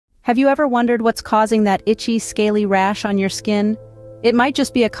Have you ever wondered what's causing that itchy, scaly rash on your skin? It might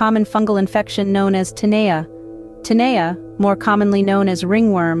just be a common fungal infection known as Tinea. Tinea, more commonly known as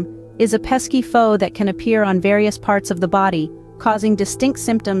ringworm, is a pesky foe that can appear on various parts of the body, causing distinct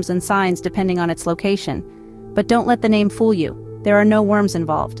symptoms and signs depending on its location. But don't let the name fool you. There are no worms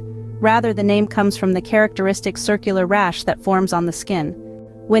involved. Rather, the name comes from the characteristic circular rash that forms on the skin.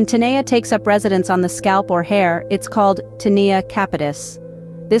 When Tinea takes up residence on the scalp or hair, it's called Tinea capitis.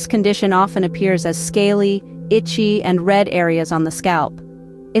 This condition often appears as scaly, itchy, and red areas on the scalp.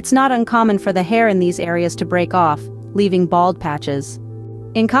 It's not uncommon for the hair in these areas to break off, leaving bald patches.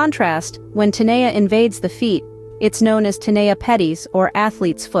 In contrast, when Tinea invades the feet, it's known as Tinea Pedis or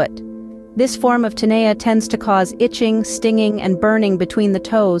athlete's foot. This form of Tinea tends to cause itching, stinging, and burning between the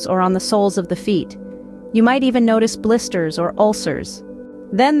toes or on the soles of the feet. You might even notice blisters or ulcers.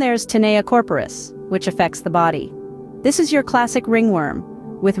 Then there's Tinea corporis, which affects the body. This is your classic ringworm,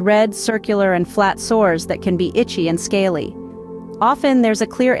 with red, circular, and flat sores that can be itchy and scaly. Often there's a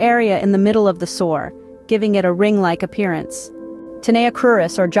clear area in the middle of the sore, giving it a ring-like appearance. Tinea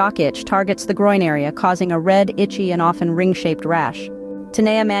cruris or jock itch targets the groin area, causing a red, itchy, and often ring-shaped rash.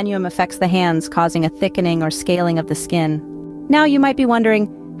 Tinea manuum affects the hands, causing a thickening or scaling of the skin. Now you might be wondering,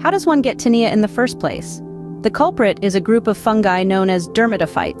 how does one get Tinea in the first place? The culprit is a group of fungi known as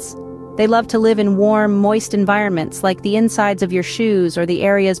dermatophytes. They love to live in warm, moist environments like the insides of your shoes or the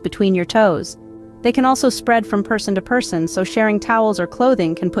areas between your toes. They can also spread from person to person, so sharing towels or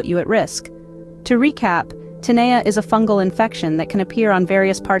clothing can put you at risk. To recap, Tinea is a fungal infection that can appear on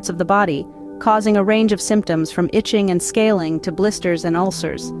various parts of the body, causing a range of symptoms from itching and scaling to blisters and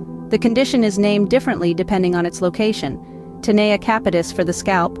ulcers. The condition is named differently depending on its location. Tinea capitis for the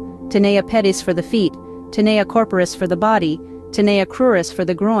scalp, Tinea pedis for the feet, Tinea corporis for the body, Tinea cruris for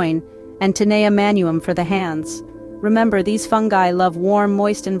the groin, and Tinea manuum for the hands. Remember, these fungi love warm,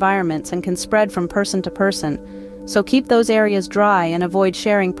 moist environments and can spread from person to person, so keep those areas dry and avoid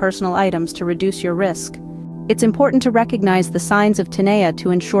sharing personal items to reduce your risk. It's important to recognize the signs of Tinea to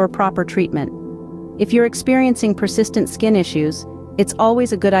ensure proper treatment. If you're experiencing persistent skin issues, it's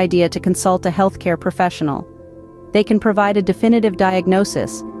always a good idea to consult a healthcare professional. They can provide a definitive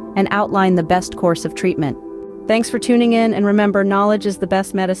diagnosis and outline the best course of treatment. Thanks for tuning in, and remember, knowledge is the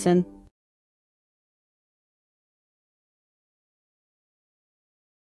best medicine.